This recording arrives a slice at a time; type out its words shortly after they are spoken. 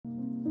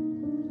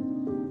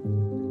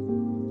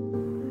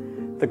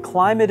The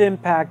climate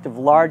impact of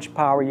large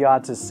power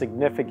yachts is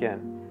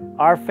significant.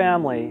 Our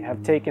family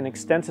have taken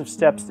extensive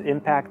steps to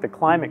impact the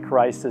climate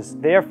crisis.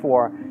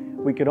 Therefore,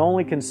 we could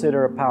only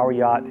consider a power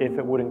yacht if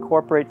it would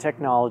incorporate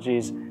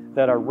technologies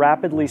that are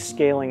rapidly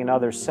scaling in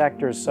other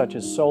sectors such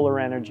as solar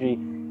energy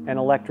and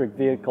electric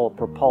vehicle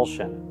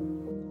propulsion.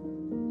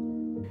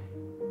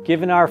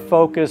 Given our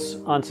focus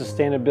on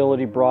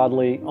sustainability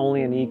broadly,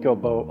 only an eco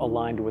boat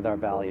aligned with our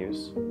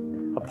values.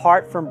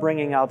 Apart from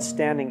bringing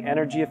outstanding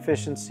energy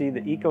efficiency, the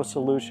eco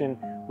solution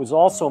was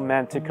also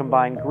meant to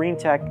combine green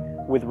tech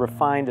with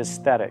refined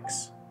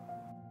aesthetics.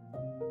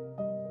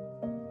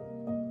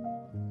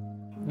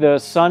 The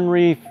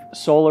Sunreef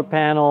solar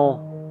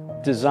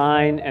panel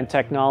design and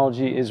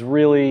technology is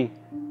really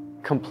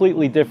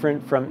completely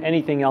different from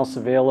anything else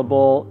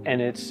available,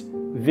 and it's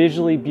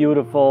visually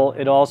beautiful.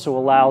 It also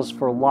allows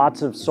for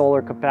lots of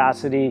solar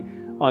capacity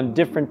on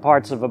different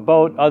parts of a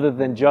boat other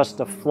than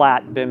just a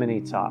flat bimini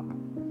top.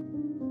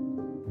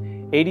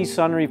 80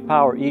 Sunreef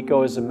Power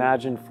Eco is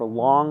imagined for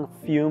long,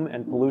 fume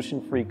and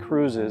pollution-free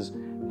cruises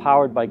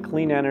powered by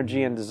clean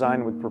energy and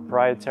designed with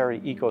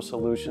proprietary eco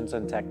solutions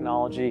and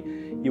technology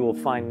you will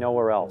find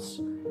nowhere else.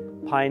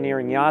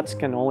 Pioneering yachts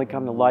can only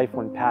come to life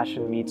when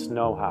passion meets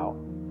know-how.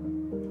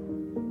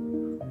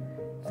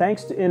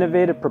 Thanks to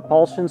innovative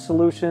propulsion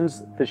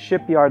solutions, the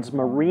shipyard's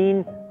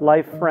marine,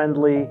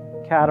 life-friendly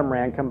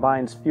catamaran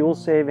combines fuel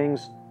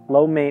savings,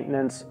 low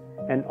maintenance,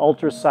 and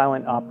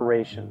ultra-silent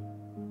operation.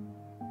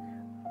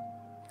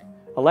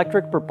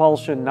 Electric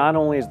propulsion not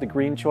only is the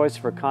green choice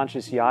for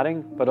conscious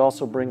yachting, but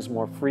also brings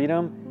more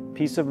freedom,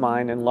 peace of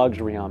mind, and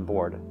luxury on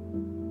board.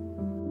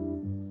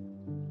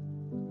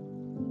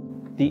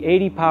 The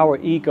 80 Power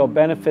Eco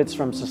benefits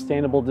from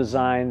sustainable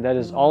design that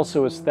is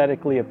also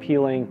aesthetically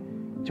appealing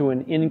to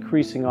an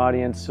increasing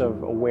audience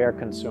of aware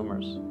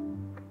consumers.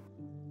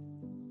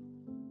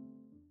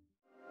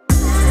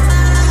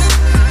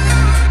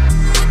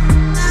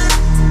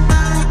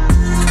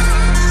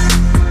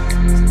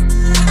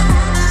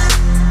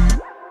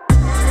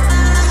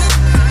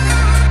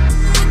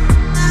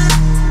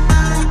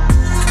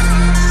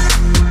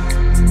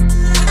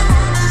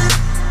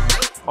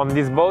 On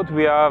this boat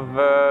we have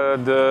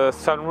the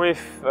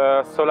Sunreef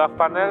solar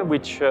panel,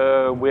 which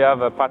we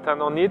have a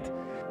patent on it.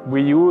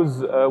 We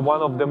use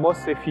one of the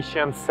most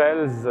efficient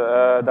cells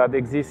that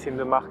exists in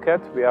the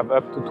market. We have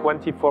up to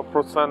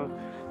 24%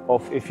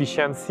 of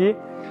efficiency,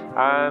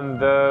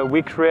 and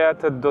we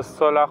created the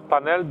solar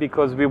panel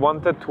because we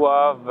wanted to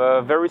have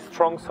a very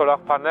strong solar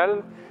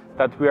panel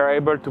that we are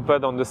able to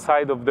put on the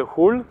side of the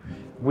hull.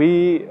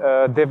 We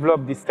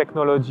developed this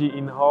technology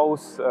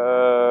in-house.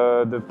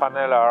 The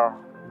panel are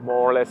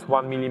more or less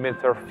 1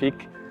 millimeter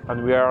thick,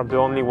 and we are the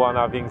only one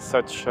having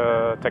such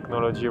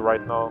technology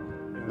right now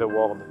in the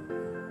world.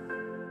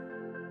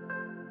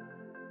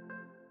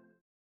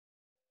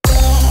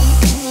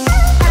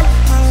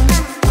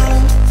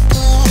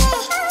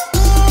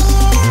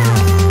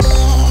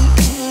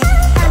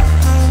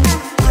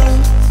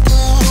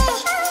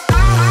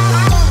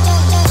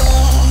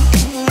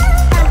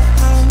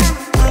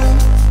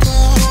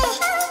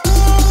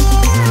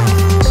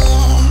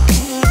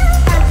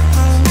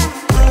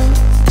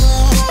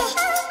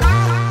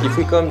 If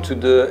we come to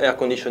the air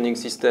conditioning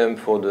system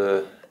for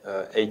the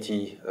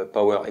 80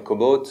 Power Eco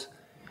boat,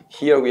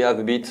 here we have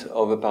a bit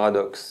of a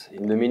paradox,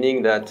 in the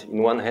meaning that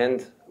in one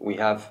hand we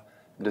have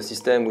the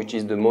system which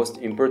is the most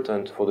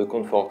important for the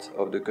comfort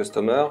of the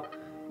customer,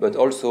 but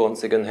also on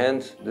second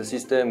hand the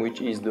system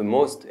which is the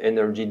most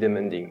energy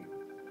demanding.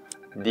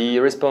 The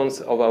response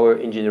of our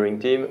engineering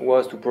team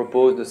was to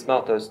propose the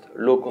smartest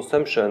low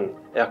consumption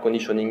air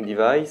conditioning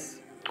device,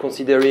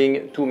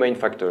 considering two main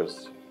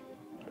factors.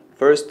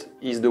 First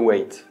is the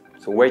weight,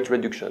 so weight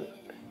reduction.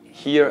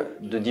 Here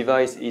the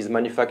device is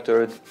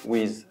manufactured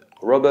with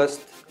robust,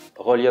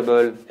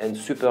 reliable and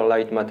super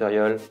light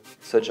material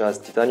such as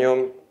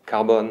titanium,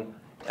 carbon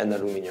and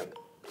aluminium.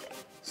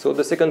 So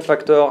the second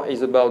factor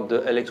is about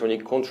the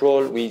electronic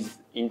control with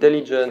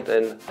intelligent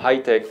and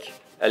high-tech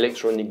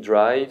electronic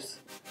drives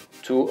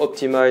to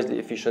optimize the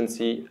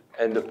efficiency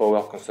and the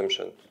power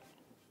consumption.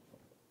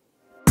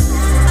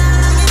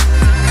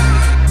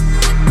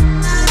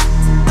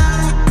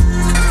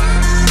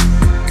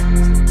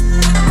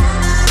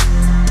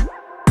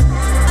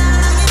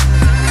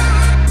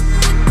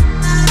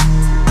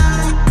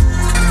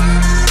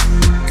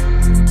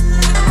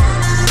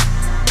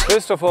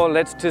 First of all,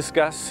 let's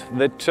discuss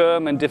the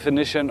term and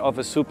definition of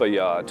a super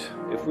yacht.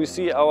 If we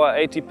see our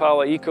 80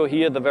 Power Eco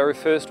here, the very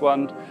first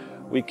one,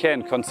 we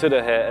can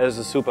consider her as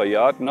a super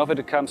yacht, not if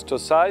it comes to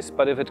size,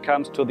 but if it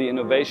comes to the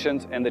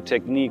innovations and the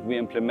technique we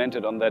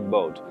implemented on that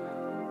boat.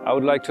 I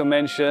would like to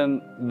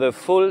mention the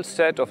full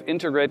set of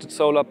integrated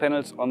solar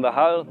panels on the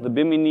hull, the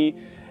bimini,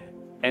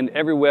 and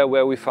everywhere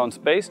where we found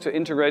space to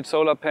integrate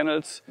solar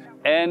panels,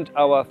 and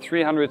our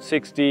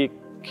 360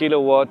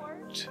 kilowatt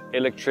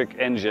electric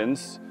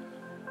engines,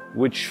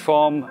 which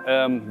form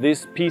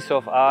this piece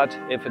of art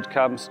if it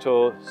comes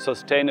to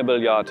sustainable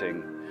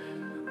yachting.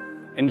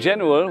 In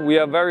general, we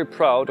are very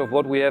proud of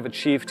what we have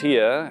achieved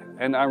here,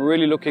 and I'm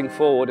really looking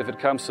forward, if it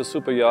comes to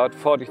super yacht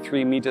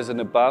 43 meters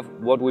and above,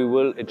 what we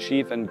will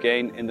achieve and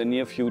gain in the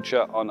near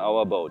future on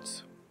our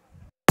boats.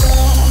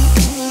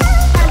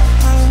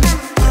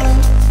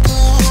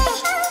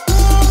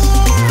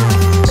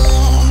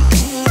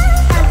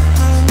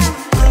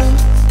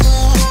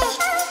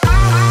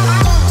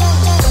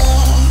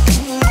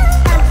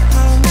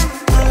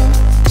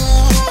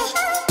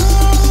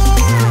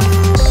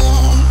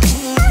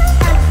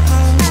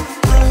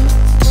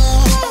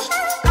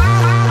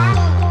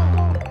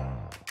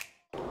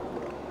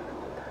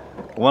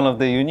 One of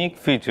the unique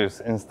features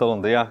installed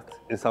on the yacht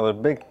is our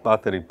big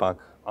battery pack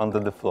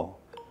under the floor.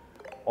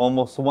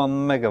 Almost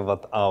 1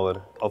 megawatt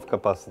hour of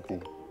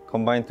capacity,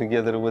 combined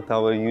together with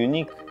our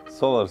unique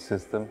solar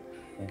system,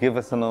 give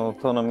us an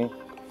autonomy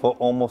for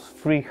almost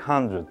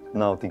 300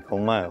 nautical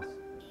miles.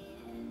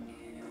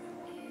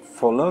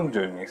 For long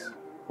journeys,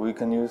 we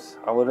can use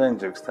our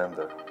range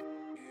extender.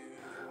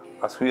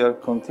 As we are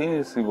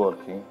continuously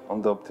working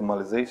on the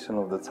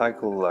optimization of the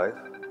cycle life,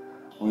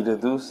 we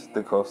reduce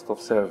the cost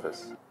of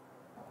service.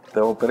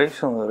 The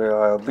operational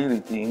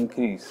reliability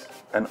increase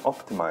and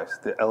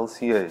optimize the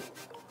LCA,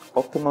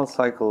 optimal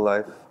cycle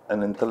life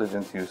and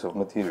intelligent use of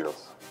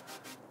materials.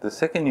 The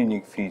second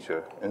unique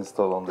feature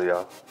installed on the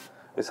yacht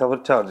is our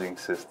charging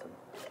system.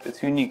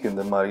 It's unique in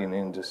the marine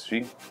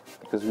industry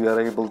because we are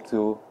able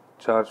to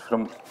charge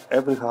from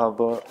every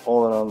harbor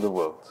all around the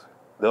world.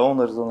 The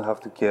owners don't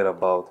have to care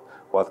about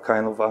what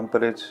kind of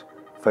amperage,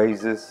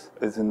 phases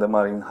is in the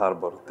marine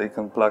harbor. They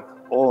can plug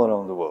all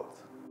around the world.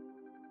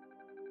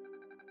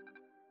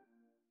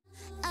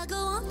 I go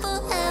on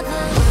forever.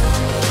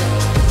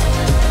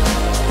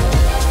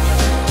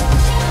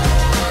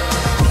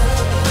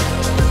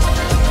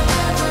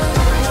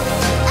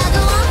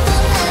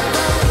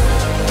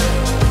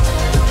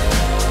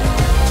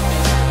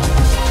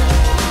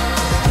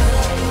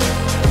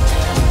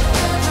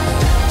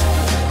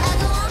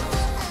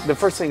 The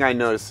first thing I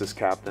noticed as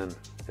captain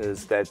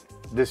is that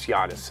this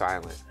yacht is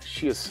silent.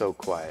 She is so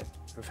quiet.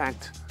 In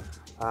fact,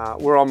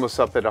 we're almost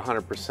up at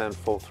 100%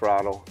 full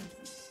throttle,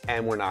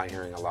 and we're not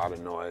hearing a lot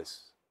of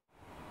noise.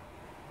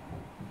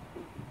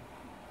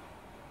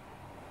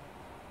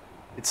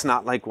 It's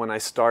not like when I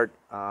start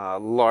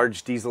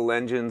large diesel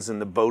engines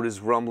and the boat is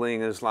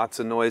rumbling, there's lots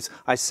of noise.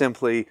 I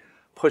simply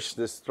push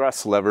this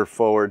thrust lever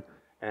forward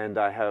and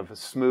I have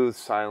smooth,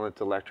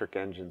 silent electric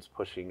engines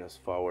pushing us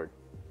forward.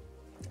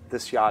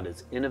 This yacht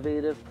is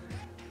innovative.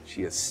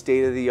 She is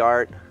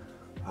state-of-the-art.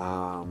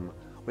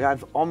 We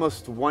have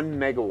almost 1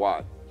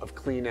 megawatt of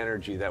clean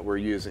energy that we're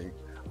using.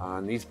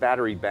 These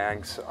battery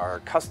banks are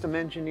custom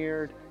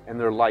engineered and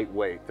they're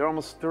lightweight. They're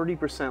almost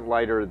 30%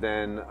 lighter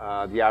than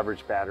the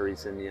average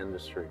batteries in the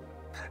industry.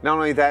 Not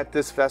only that,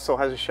 this vessel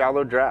has a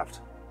shallow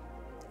draft.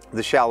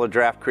 The shallow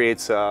draft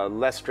creates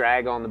less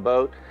drag on the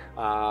boat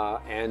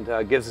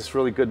and gives us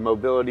really good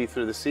mobility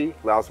through the sea.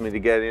 Allows me to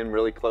get in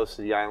really close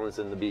to the islands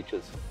and the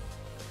beaches.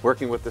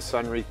 Working with the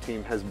Sunreef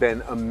team has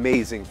been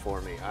amazing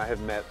for me. I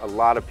have met a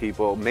lot of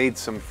people, made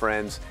some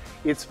friends.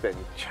 It's been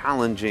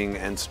challenging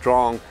and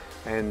strong,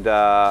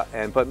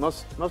 but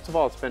most of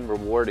all, it's been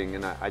rewarding.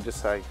 And I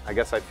guess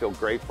I feel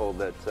grateful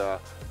that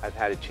I've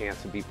had a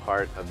chance to be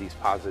part of these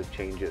positive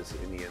changes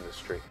in the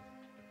industry.